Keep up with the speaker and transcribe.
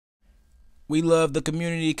We love the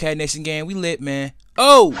community, Cat Nation gang. We lit, man.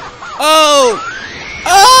 Oh!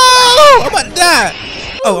 I'm about to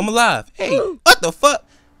die. Oh, I'm alive. Hey, what the fuck?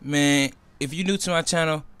 Man, if you're new to my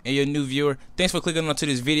channel and you're a new viewer, thanks for clicking onto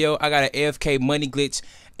this video. I got an AFK money glitch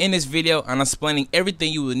in this video, and I'm explaining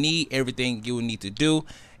everything you will need, everything you will need to do.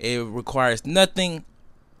 It requires nothing,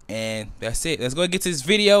 and that's it. Let's go get to this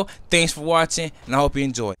video. Thanks for watching, and I hope you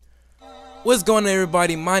enjoy. What's going on,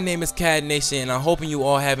 everybody? My name is Cat Nation, and I'm hoping you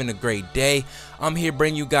all having a great day. I'm here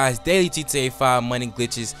bringing you guys daily GTA 5 money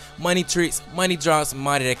glitches, money tricks, money drops,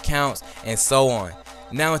 modded accounts, and so on.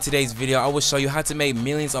 Now in today's video, I will show you how to make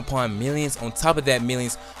millions upon millions on top of that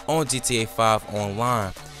millions on GTA 5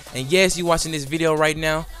 online. And yes, you watching this video right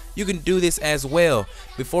now, you can do this as well.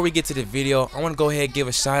 Before we get to the video, I want to go ahead and give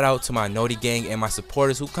a shout out to my Naughty Gang and my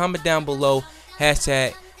supporters who comment down below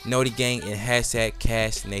hashtag Naughty Gang and hashtag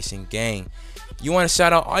Cash Nation Gang. You want to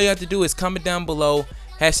shout out, all you have to do is comment down below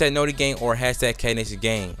hashtag Naughty Gang or hashtag Cash Nation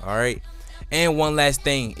Gang. Alright, and one last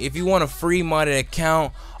thing, if you want a free modded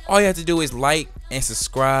account, all you have to do is like and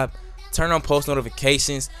subscribe, turn on post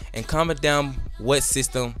notifications, and comment down what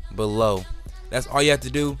system below. That's all you have to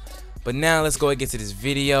do. But now let's go and get to this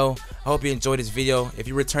video. I hope you enjoyed this video. If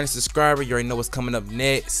you're a returning subscriber, you already know what's coming up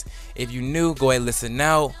next. If you new, go ahead and listen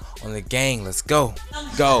out on the gang. Let's go.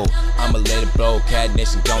 Go. I'ma let it blow. Cat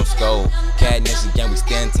Nation don't scold. Cat Nation gang, we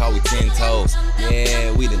stand tall, we 10 toes.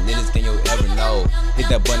 Yeah, we the littest gang you'll ever know. Hit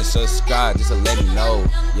that button, subscribe, just to let me know.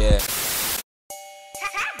 Yeah.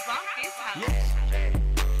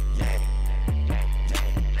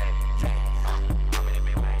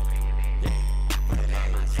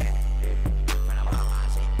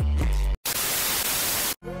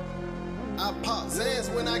 I pop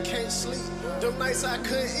Zans when I can't sleep. Them nights I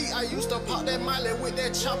couldn't eat, I used to pop that Miley with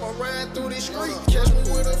that chopper riding through the street. Catch me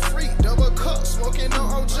with a freak, double cup, smoking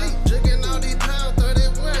on OG. Jigging all these pound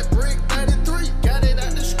 31, brick 33. Got it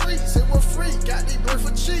out the streets, it was free. Got these bricks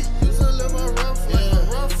for cheap. Used to live a rough life, a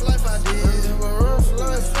rough life I did. Live a rough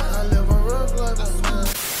life, I live a rough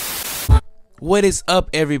life. What is up,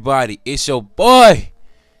 everybody? It's your boy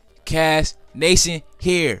Cash Nation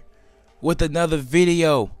here with another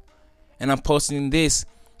video. And I'm posting this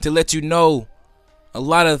to let you know a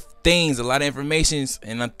lot of things, a lot of information,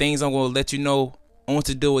 and things I'm going to let you know on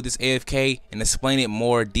to do with this AFK and explain it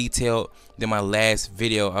more detailed than my last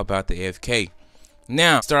video about the AFK.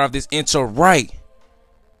 Now, start off this intro right.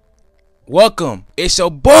 Welcome, it's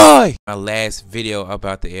your boy. My last video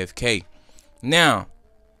about the AFK. Now,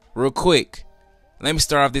 real quick, let me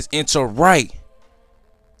start off this intro right.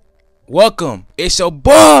 Welcome, it's your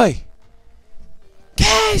boy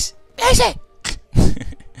Cash.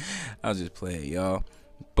 I was just playing, y'all.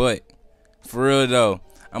 But for real though,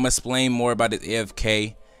 I'm gonna explain more about this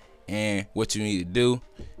AFK and what you need to do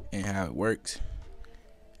and how it works.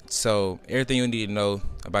 So everything you need to know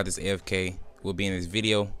about this AFK will be in this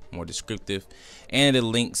video, more descriptive, and the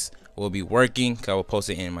links will be working. I will post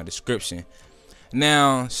it in my description.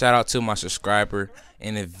 Now, shout out to my subscriber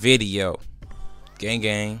in the video,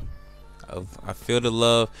 gang. I feel the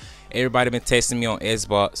love. Everybody been texting me on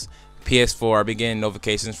Xbox, PS4. I've been getting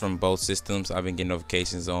notifications from both systems. I've been getting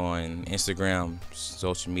notifications on Instagram,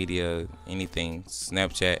 social media, anything,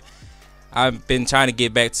 Snapchat. I've been trying to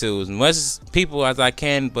get back to as much people as I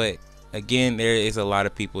can, but again, there is a lot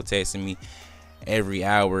of people texting me every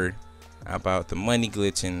hour about the money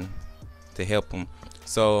glitching to help them.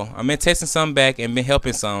 So I've been texting some back and been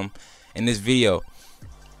helping some in this video.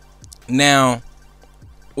 Now,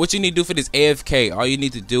 what you need to do for this AFK, all you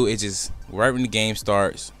need to do is just right when the game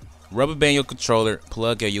starts, rubber band your controller,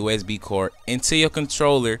 plug your USB cord into your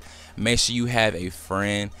controller. Make sure you have a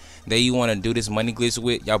friend that you want to do this money glitch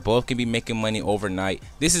with. Y'all both can be making money overnight.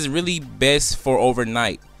 This is really best for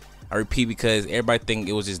overnight. I repeat, because everybody think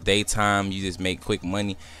it was just daytime, you just make quick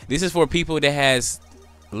money. This is for people that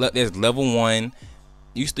there's level 1.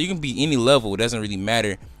 You can be any level, it doesn't really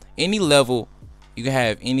matter. Any level, you can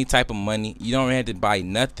have any type of money. You don't have to buy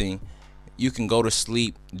nothing. You can go to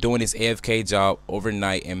sleep doing this AFK job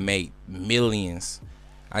overnight and make millions.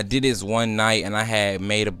 I did this one night and I had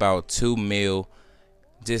made about 2 mil.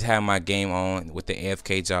 Just had my game on with the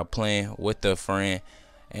AFK job, playing with a friend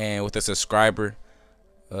and with a subscriber.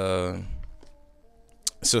 So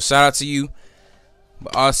shout out to you.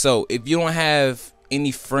 But also, if you don't have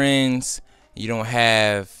any friends, you don't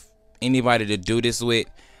have anybody to do this with,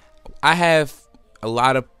 I have a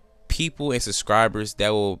lot of people and subscribers that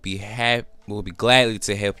will be gladly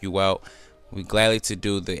to help you out. We'll be gladly to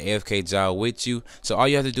do the AFK job with you. So all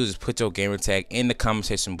you have to do is put your gamer tag in the comment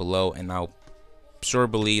section below, and I'll sure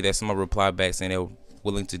believe that someone will reply back saying they're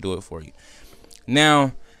willing to do it for you.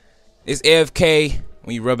 Now, this AFK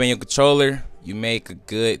when you rub in your controller, you make a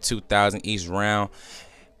good 2,000 each round.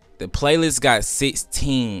 The playlist got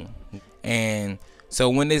 16, and so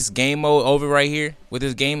when this game mode over right here, when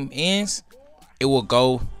this game ends, it will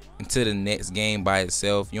go into the next game by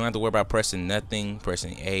itself. You don't have to worry about pressing nothing,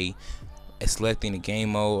 pressing A, selecting the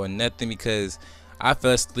game mode or nothing, because I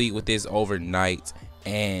fell asleep with this overnight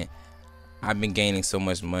and I've been gaining so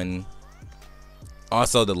much money.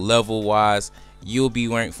 Also, the level wise, you'll be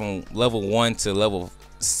ranked from level 1 to level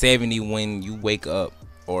 70 when you wake up,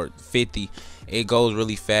 or 50. It goes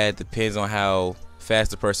really fast, depends on how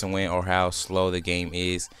fast the person went or how slow the game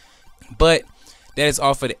is. But that is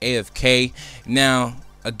all for the AFK. Now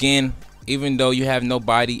again, even though you have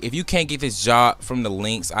nobody, if you can't get this job from the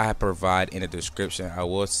links I have provided in the description, I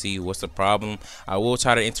will see what's the problem. I will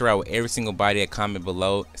try to interact with every single body that comment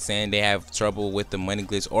below saying they have trouble with the money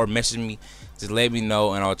glitch, or message me. Just let me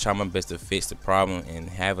know and I'll try my best to fix the problem and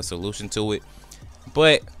have a solution to it.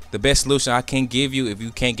 But the best solution I can give you if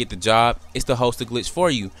you can't get the job is to host the glitch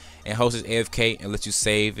for you, and host this AFK and let you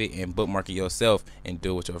save it and bookmark it yourself and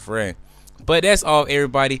do it with your friend. But that's all,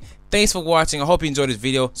 everybody. Thanks for watching. I hope you enjoyed this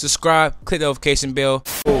video. Subscribe, click the notification bell.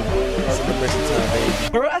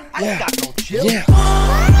 Bro, I ain't got no chill.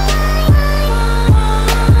 Yeah.